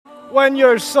When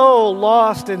you're so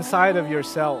lost inside of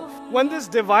yourself, when this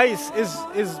device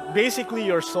is basically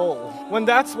your soul, when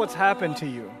that's what's happened to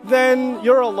you, then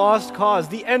you're a lost cause.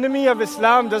 The enemy of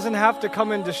Islam doesn't have to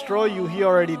come and destroy you. He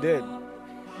already did.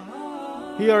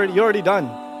 You're already done.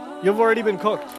 You've already been cooked.